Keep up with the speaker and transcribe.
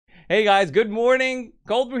Hey guys, good morning.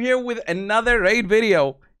 Coldbrew here with another raid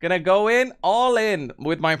video. Gonna go all in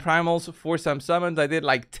with my primals for some summons. I did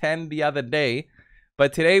like 10 the other day,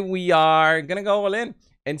 but today we are gonna go all in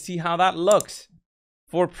and see how that looks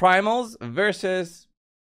for primals versus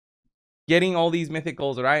getting all these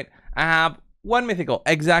mythicals, right? I have one mythical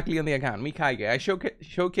exactly on the account, Mikage. I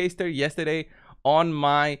showcased her yesterday on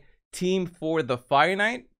my team for the Fire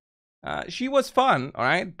Knight. She was fun, all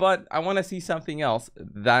right, but I want to see something else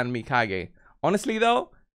than Mikage. Honestly, though,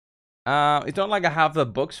 it's not like I have the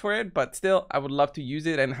books for it, but still, I would love to use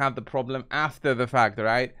it and have the problem after the fact, all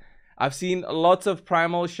right? I've seen lots of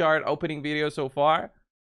Primal Shard opening videos so far,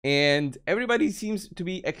 and everybody seems to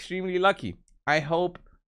be extremely lucky. I hope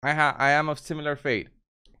I am of similar fate,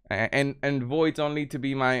 and Void's only to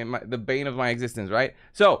be the bane of my existence, right?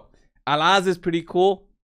 So, Alaz is pretty cool.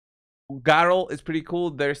 Garl is pretty cool.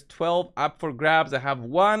 There's 12 up for grabs. I have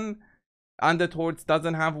one. Undertorts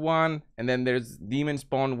doesn't have one. And then there's Demon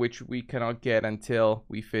Spawn, which we cannot get until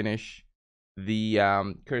we finish the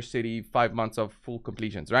Cursed City 5 months of full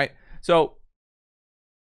completions, right? So,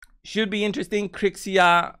 should be interesting.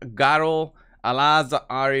 Crixia, Garl, Alaz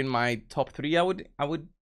are in my top 3, I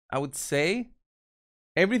would say.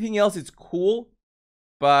 Everything else is cool.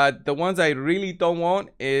 But the ones I really don't want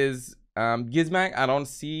is Gizmak. I don't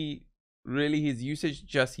see really his usage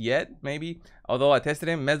just yet, maybe, although I tested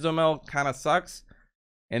him. Mezzomel kind of sucks,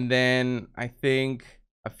 and then I think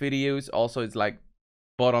Aphidius also is like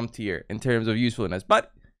bottom tier in terms of usefulness,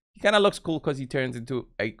 but he kind of looks cool because he turns into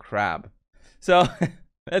a crab. So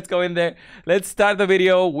let's go in there. Let's start the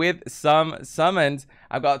video with some summons.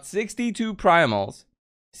 I've got 62 primals.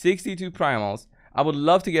 I would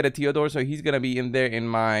love to get a Theodore, so he's gonna be in there in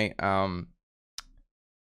my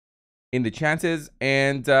in the chances,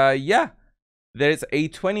 and yeah, there's a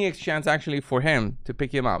 20x chance actually for him to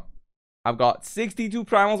pick him up. I've got 62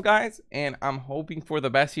 primals, guys, and I'm hoping for the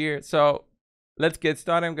best here. So let's get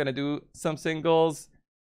started. I'm gonna do some singles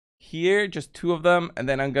here, just 2 of them, and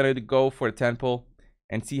then I'm gonna go for a temple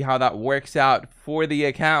and see how that works out for the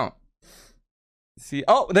account. See,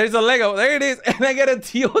 oh, there's a Lego, there it is, and I get a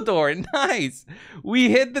Theodore. Nice, we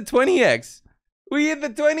hit the 20x.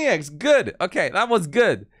 Good. Okay, that was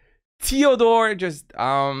good. Theodore just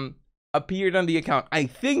appeared on the account. I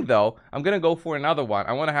think, though, I'm gonna go for another one.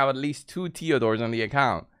 I want to have at least 2 Theodores on the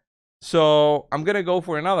account, so I'm gonna go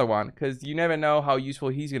for another one because you never know how useful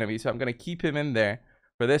he's gonna be. So I'm gonna keep him in there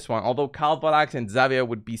for this one, although Kalbalax and Xavier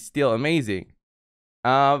would be still amazing.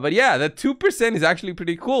 But yeah, the 2% is actually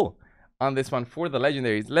pretty cool on this one for the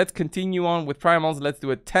legendaries. Let's continue on with primals. Let's do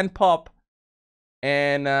a 10 pop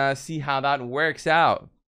and see how that works out.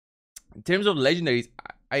 In terms of legendaries,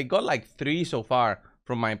 I got like 3 so far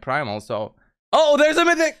from my primal. So, oh, there's a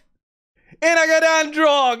mythic, and I got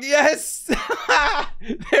Androg. Yes,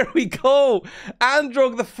 there we go.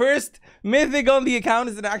 Androg, the first mythic on the account,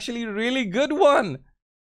 is an actually really good one.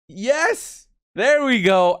 Yes, there we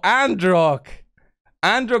go. Androg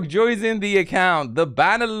joins in the account. The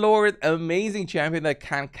Bannerlord, amazing champion that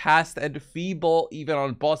can cast and feeble even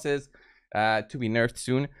on bosses. To be nerfed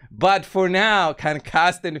soon, but for now can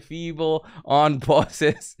cast and feeble on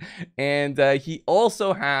bosses. And he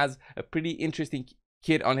also has a pretty interesting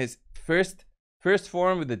kit on his first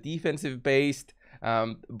form with the defensive based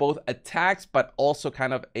both attacks, but also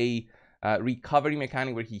kind of a recovery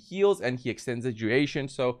mechanic where he heals and he extends the duration.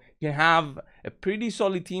 So you have a pretty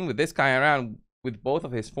solid team with this guy around with both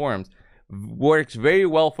of his forms. Works very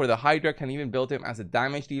well for the Hydra. Can even build him as a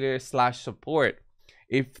damage dealer / support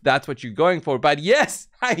if that's what you're going for. But yes,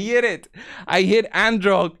 I hit it. I hit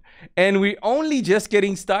Androg, and we're only just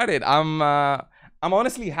getting started. I'm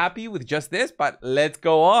honestly happy with just this, but let's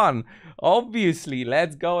go on. Obviously,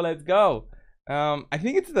 let's go. I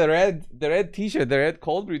think it's the red t-shirt, the red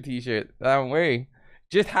cold brew t-shirt that I'm wearing.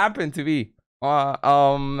 Just happened to be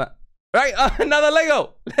right. Another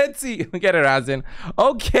Lego. Let's see. We get a Razin.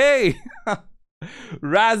 Okay.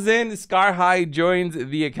 Razin Scarhide joins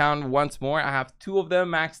the account once more. I have 2 of them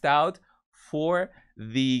maxed out for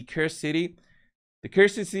the Cursed City. The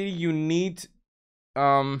Cursed City, you need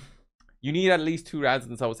at least 2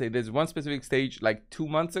 Razins, I would say. There's one specific stage like 2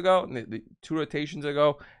 months ago, 2 rotations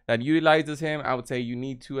ago, that utilizes him. I would say you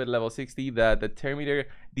need 2 at level 60. The Terminator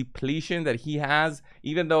depletion that he has,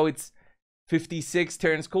 even though it's 56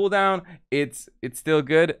 turns cooldown, it's still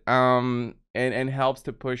good. And helps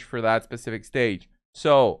to push for that specific stage.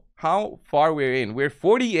 So how far we're in? We're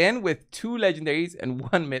 40 in with 2 legendaries and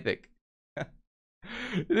 1 mythic.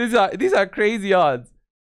 These are crazy odds.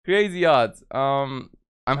 I'm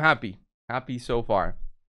happy so far.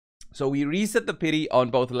 So we reset the pity on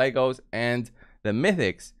both Legos and the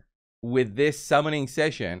mythics with this summoning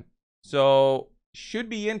session. So should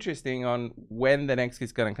be interesting on when the next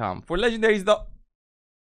is gonna come. For legendaries though,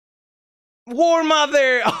 War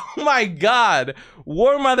Mother! Oh my god!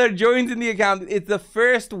 War Mother joins in the account. It's the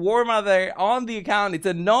first War Mother on the account. It's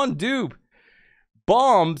a non-dupe.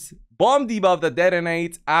 Bomb debuff that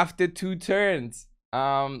detonates after 2 turns.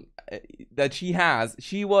 That she has.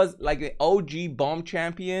 She was like the OG bomb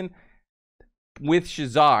champion with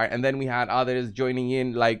Shazar, and then we had others joining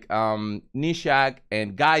in like Nishak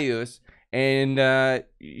and Gaius. And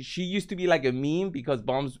she used to be like a meme because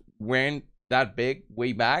bombs weren't that big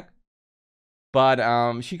way back.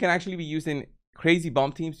 But she can actually be used in crazy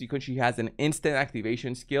bomb teams because she has an instant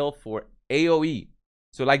activation skill for AoE.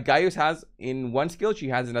 So like Gaius has in one skill, she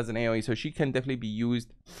has it as an AoE. So she can definitely be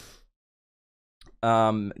used.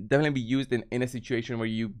 In a situation where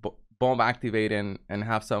you bomb activate and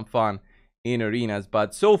have some fun in arenas.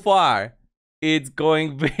 But so far, it's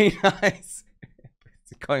going very nice.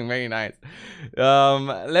 It's going very nice.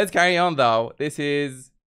 Let's carry on though. This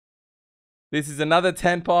is another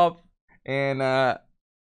 10 pop. And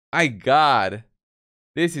my god,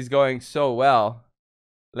 this is going so well.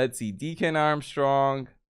 Let's see, Deacon Armstrong,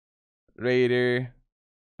 Raider,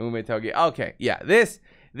 Umetogi. Okay, yeah, this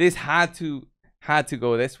had to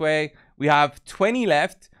go this way. We have 20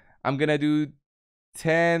 left. I'm gonna do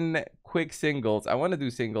 10 quick singles. I want to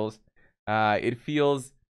do singles. It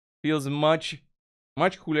feels much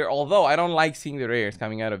cooler, although I don't like seeing the rares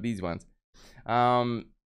coming out of these ones. In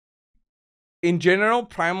general,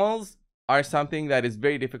 primals are something that is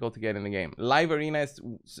very difficult to get in the game. Live Arena is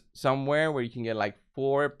somewhere where you can get like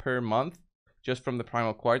 4 per month just from the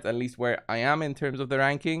primal quartz, at least where I am in terms of the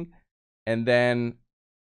ranking. And then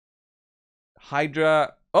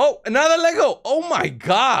Hydra. Oh, another Lego. Oh my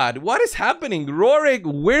god, what is happening? Rorik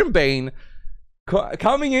Wyrmbane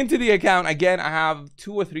coming into the account again. I have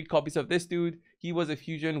 2 or 3 copies of this dude. He was a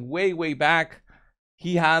fusion way back.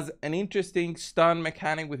 He has an interesting stun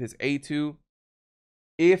mechanic with his A2.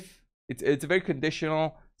 If it's very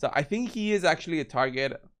conditional, so I think he is actually a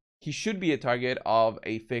target. He should be a target of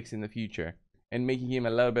a fix in the future and making him a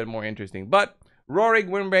little bit more interesting. But Rorik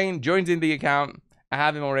Wyrmbane joins in the account. I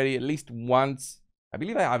have him already at least once. I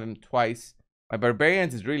believe I have him twice. My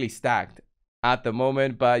Barbarians is really stacked at the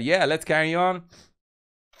moment. But yeah, let's carry on.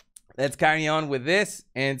 Let's carry on with this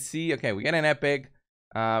and see. Okay, we get an epic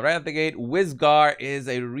right at the gate. Wizgar is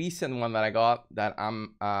a recent one that I got that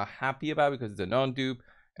I'm happy about because it's a non-dupe.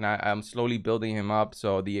 And I'm slowly building him up,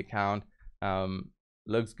 so the account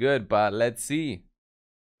looks good. But let's see.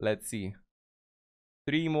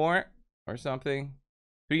 3 more or something.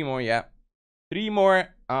 3 more, yeah. 3 more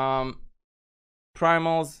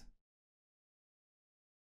primals.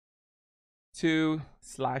 2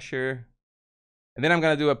 slasher. And then I'm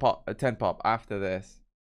gonna do a 10 pop after this.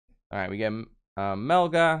 All right, we get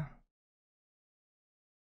Melga.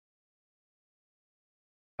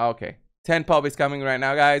 Okay. 10 pop is coming right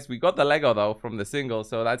now, guys. We got the Lego though from the single,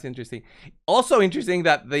 so that's interesting. Also interesting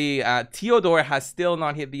that the Theodore has still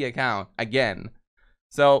not hit the account again.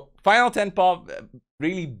 So final 10 pop,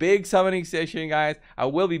 really big summoning session, guys. I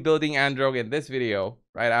will be building Androg in this video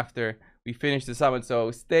right after we finish the summon,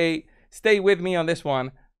 so stay with me on this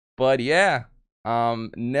one. But yeah,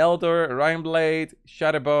 Neldor, Rhineblade,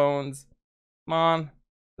 Shadowbones. Come on,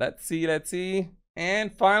 let's see,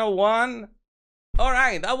 and final one. All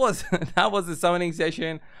right, that was the summoning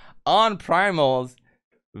session on primals.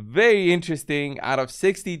 Very interesting. Out of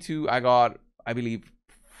 62, I got, I believe,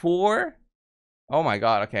 4. Oh my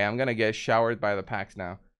god. Okay, I'm gonna get showered by the packs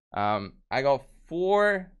now. I got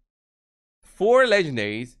 4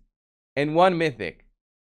 legendaries and 1 mythic.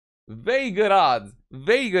 Very good odds.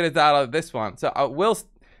 Very good out of this one. So I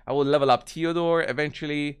will level up Theodore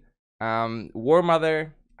eventually. War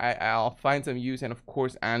Mother. I'll find some use, and of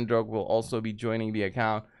course Androg will also be joining the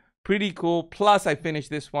account. Pretty cool. Plus I finished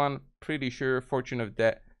this one. Pretty sure Fortune of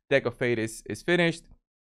Deck of Fate is finished.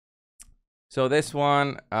 So this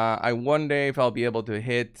one, I wonder if I'll be able to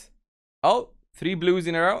hit 3 blues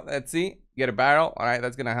in a row. Let's see. Get a barrel. All right,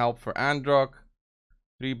 that's gonna help for Androg.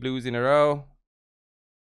 3 blues in a row.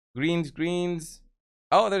 Greens.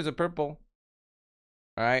 Oh, there's a purple.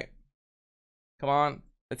 All right, come on.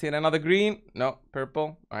 Let's hit another green. No,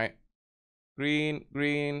 purple. All right.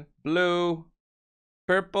 Green, blue,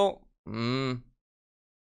 purple.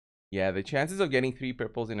 Yeah, the chances of getting 3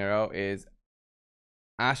 purples in a row is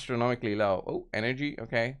astronomically low. Oh, energy.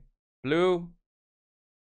 Okay. Blue,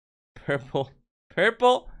 purple.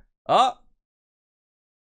 Oh.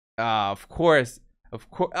 Of course.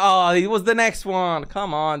 Oh, it was the next one.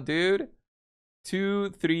 Come on, dude. 2,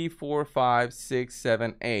 3, 4, 5, 6,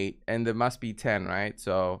 7, 8, and there must be 10, right?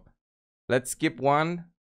 So let's skip 1.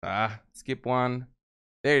 Skip one.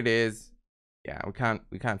 There it is. Yeah, we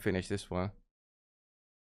can't finish this one.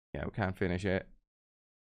 Yeah, we can't finish it.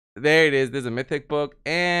 There it is. There's a mythic book,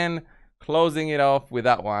 and closing it off with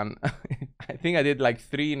that one. I think I did like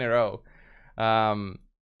 3 in a row.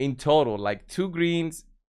 In total, like 2 greens.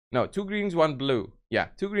 No, 2 greens, 1 blue. Yeah,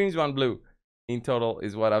 2 greens, 1 blue. In total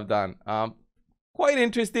is what I've done. Quite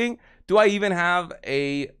interesting. Do I even have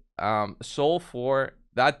a soul for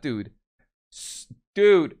that dude?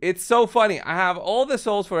 Dude, it's so funny. I have all the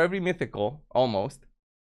souls for every mythical, almost.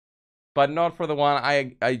 But not for the one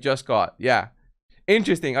I just got. Yeah.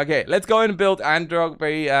 Interesting. Okay, let's go and build Androg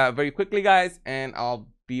very quickly, guys, and I'll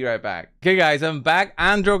be right back. Okay, guys, I'm back.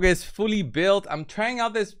 Androg is fully built. I'm trying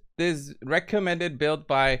out this recommended build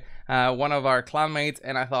by one of our clanmates,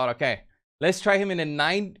 and I thought, okay, let's try him in a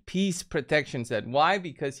 9-piece protection set. Why?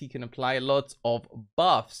 Because he can apply lots of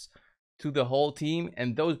buffs to the whole team,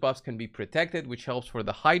 and those buffs can be protected, which helps for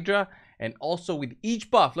the Hydra. And also with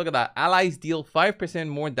each buff, look at that, allies deal 5%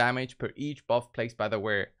 more damage per each buff placed by the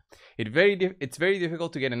wearer. It's very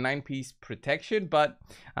difficult to get a 9-piece protection, but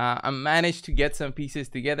I managed to get some pieces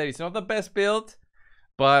together. It's not the best build,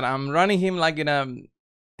 but I'm running him like in a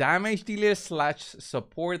damage dealer /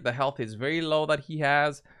 support. The health is very low that he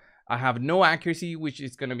has. I have no accuracy, which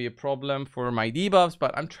is going to be a problem for my debuffs,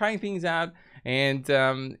 but I'm trying things out. And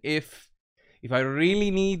if I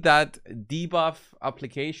really need that debuff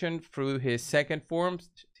application through his second form,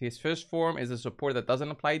 his first form is a support that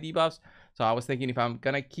doesn't apply debuffs. So I was thinking if I'm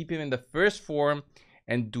gonna keep him in the first form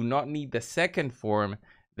and do not need the second form,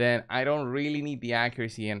 then I don't really need the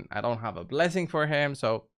accuracy and I don't have a blessing for him.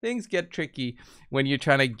 So things get tricky when you're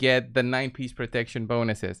trying to get the 9-piece protection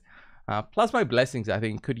bonuses. Plus my blessings, I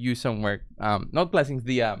think, could use some work. Not blessings,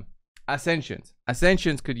 the ascensions.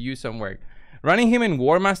 Ascensions could use some work. Running him in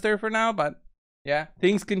War Master for now, but yeah,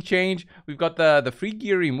 things can change. We've got the free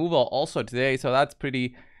gear removal also today, so that's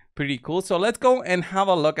pretty cool. So let's go and have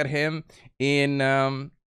a look at him in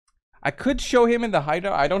I could show him in the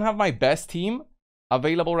Hydra. I don't have my best team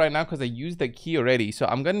available right now because I used the key already, so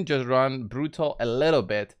I'm gonna just run brutal a little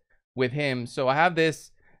bit with him. So I have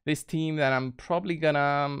this team that I'm probably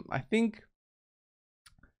gonna I think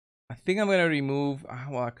I'm gonna remove,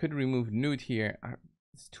 well, I could remove Newt here.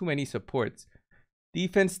 It's too many supports.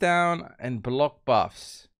 Defense down and block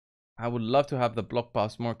buffs. I would love to have the block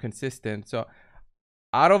buffs more consistent. So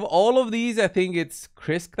out of all of these, I think it's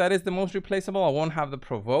Krisk that is the most replaceable. I won't have the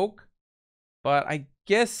provoke, but I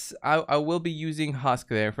guess I will be using Husk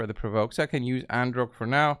there for the provoke. So I can use Androg for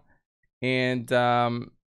now. And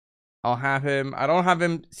I'll have him. I don't have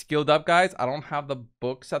him skilled up, guys. I don't have the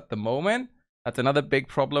books at the moment. That's another big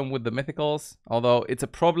problem with the mythicals. Although it's a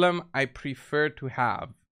problem I prefer to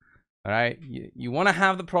have. All right, you want to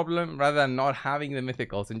have the problem rather than not having the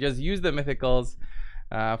mythicals, and just use the mythicals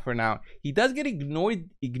for now. He does get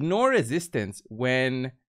ignore resistance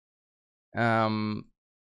when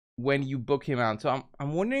you book him out. So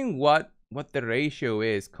I'm wondering what the ratio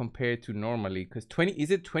is compared to normally, because is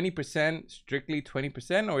it 20%, strictly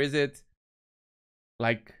 20%, or is it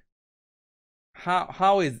like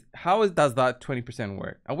how does that 20%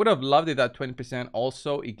 work? I would have loved it that 20%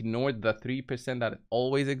 also ignored the 3% that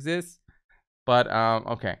always exists. But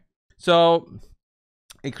okay, so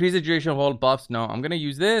increase the duration of all buffs. No, I'm gonna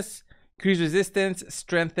use this. Increase resistance,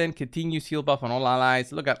 strengthen, continuous heal buff on all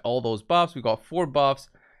allies. Look at all those buffs. We got 4 buffs.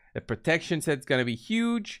 The protection set's gonna be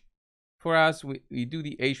huge for us. We do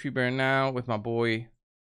the HP burn now with my boy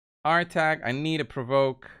Artag. I need a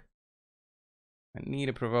provoke.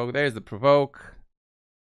 There's the provoke.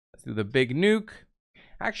 Let's do the big nuke.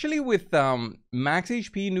 Actually, with max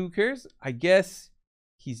HP nukers, I guess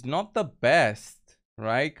he's not the best,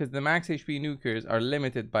 right? Because the max HP nukers are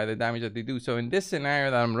limited by the damage that they do. So in this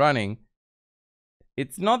scenario that I'm running,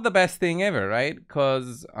 it's not the best thing ever, right?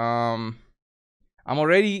 Because I'm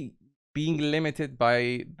already being limited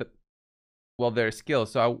by their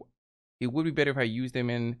skills. So it would be better if I used them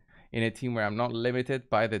in a team where I'm not limited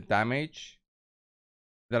by the damage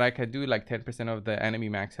that I could do, like 10% of the enemy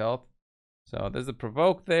max health. So there's a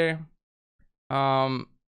provoke there. Yeah,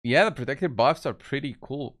 the protected buffs are pretty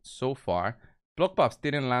cool so far. Block buffs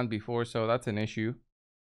didn't land before, so that's an issue.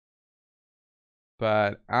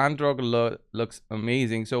 But Androg looks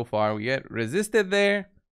amazing so far. We get resisted there.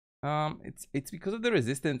 It's because of the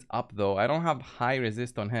resistance up though. I don't have high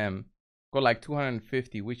resist on him. Got like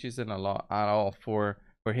 250, which isn't a lot at all for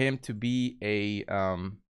him to be a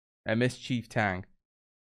mischief tank.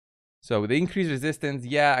 So with the increased resistance,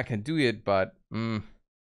 yeah, I can do it, but all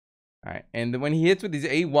right. And when he hits with his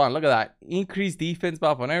A1, look at that, increased defense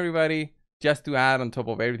buff on everybody, just to add on top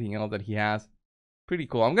of everything else that he has. Pretty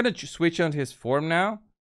cool. I'm gonna switch on his form now.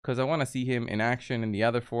 because I want to see him in action in the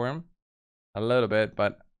other form a little bit.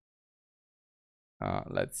 But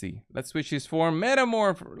let's see. Let's switch his form.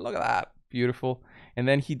 Metamorph. Look at that. Beautiful. And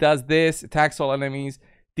then he does this. Attacks all enemies.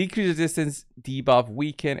 Decrease resistance, debuff,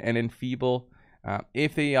 weaken, and enfeeble.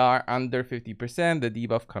 If they are under 50%, the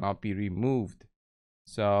debuff cannot be removed.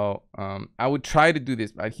 So I would try to do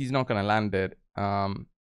this, but he's not going to land it.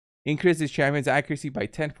 Increase his champion's accuracy by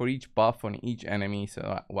 10 for each buff on each enemy.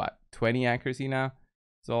 So what, 20 accuracy now?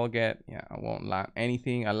 So I'll get, yeah, I won't land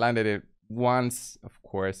anything. I landed it once, of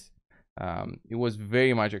course. It was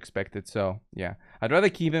very much expected. So yeah, I'd rather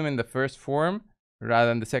keep him in the first form rather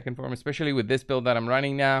than the second form, especially with this build that I'm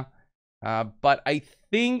running now. But I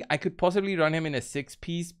think I could possibly run him in a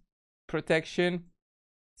 6-piece protection,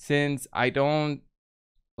 since I don't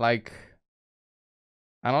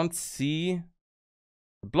see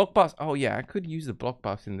block buffs. Oh yeah, I could use the block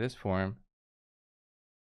buffs in this form.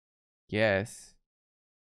 Yes,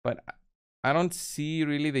 but I don't see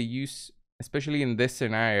really the use, especially in this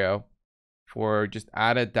scenario, for just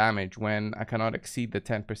added damage when I cannot exceed the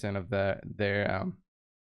 10% of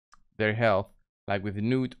their health, like with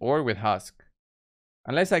Newt or with Husk,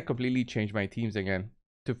 unless I completely change my teams again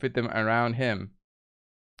to fit them around him.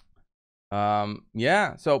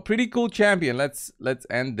 Yeah, so pretty cool champion. Let's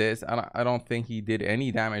end this. I don't think he did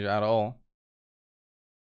any damage at all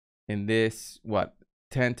in this, what,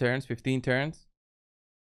 10 turns, 15 turns.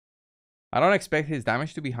 I don't expect his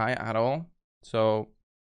damage to be high at all. So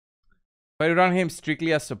if I run him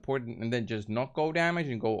strictly as support and then just not go damage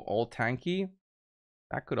and go all tanky,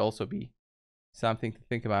 that could also be something to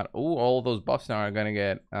think about. Oh, all those buffs now are gonna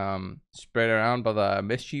get spread around by the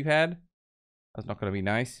mischief head. That's not gonna be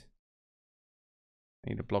nice.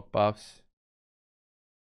 I need to block buffs.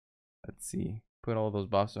 Let's see. Put all those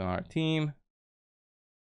buffs on our team.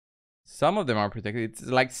 Some of them are protected. It's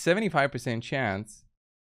like 75% chance,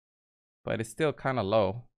 but it's still kind of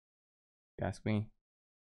low, if you ask me.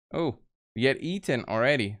 Oh, we get eaten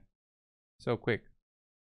already. So quick.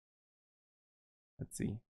 Let's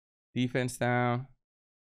see. Defense down.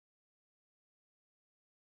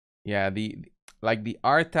 Yeah, the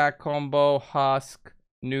Artak combo, Husk,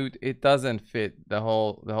 Newt, it doesn't fit the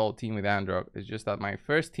whole team with Android. It's just that my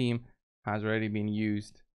first team has already been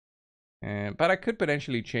used. But I could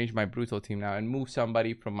potentially change my brutal team now and move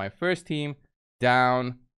somebody from my first team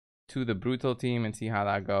down to the brutal team and see how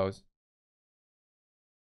that goes.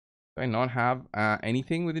 Do I not have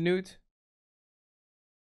anything with the Newt?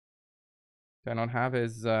 Do I not have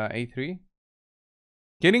his A3?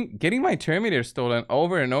 Getting my Terminator stolen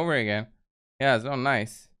over and over again. Yeah, it's not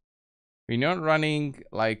nice. We're not running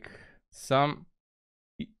like some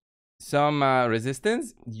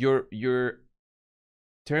resistance. Your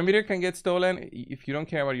Terminator can get stolen if you don't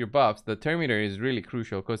care about your buffs. The Terminator is really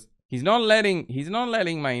crucial because he's not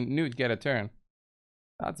letting my Newt get a turn.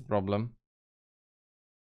 That's a problem.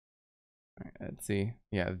 All right, let's see.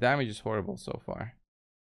 Yeah, the damage is horrible so far.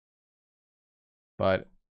 But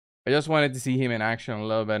I just wanted to see him in action a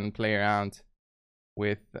little bit and play around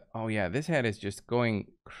with. Oh yeah, this head is just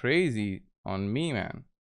going crazy on me, man.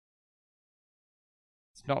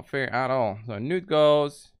 It's not fair at all. So Newt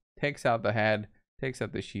goes, takes out the head, takes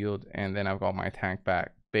out the shield, and then I've got my tank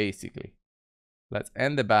back, basically. Let's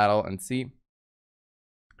end the battle and see.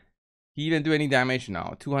 He even do any damage?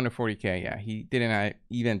 No, 240k. Yeah, he didn't have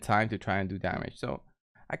even time to try and do damage. So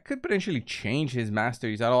I could potentially change his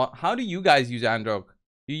masteries at all. How do you guys use Android?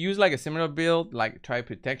 Do you use like a similar build, like try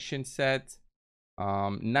protection set?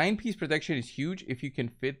 9-piece protection is huge if you can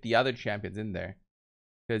fit the other champions in there.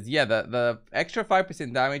 Because yeah, the extra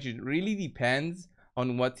 5% damage, it really depends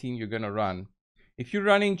on what team you're gonna run. If you're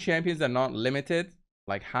running champions that are not limited,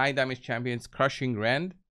 like high damage champions, crushing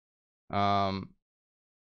rend,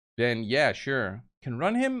 then yeah, sure. Can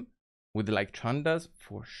run him with like Chandas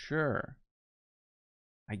for sure.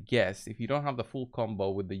 I guess if you don't have the full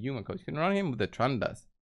combo with the human coach, you can run him with the Chandas.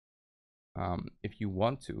 If you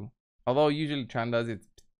want to. Although usually Chandas, it's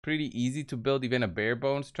pretty easy to build even a bare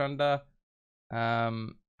bones Chanda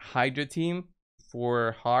Hydra team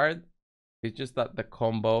for hard. It's just that the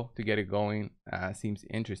combo to get it going seems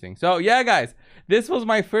interesting. So yeah, guys, this was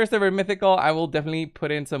my first ever mythical. I will definitely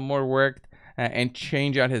put in some more work and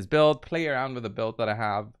change out his build, play around with the build that I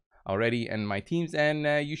have already and my teams,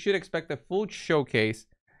 and you should expect a full showcase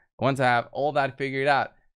once I have all that figured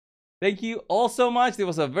out. Thank you all so much. It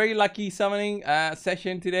was a very lucky summoning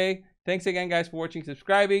session today. Thanks again, guys, for watching,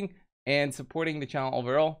 subscribing, and supporting the channel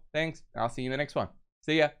overall. Thanks. I'll see you in the next one.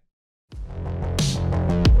 See ya.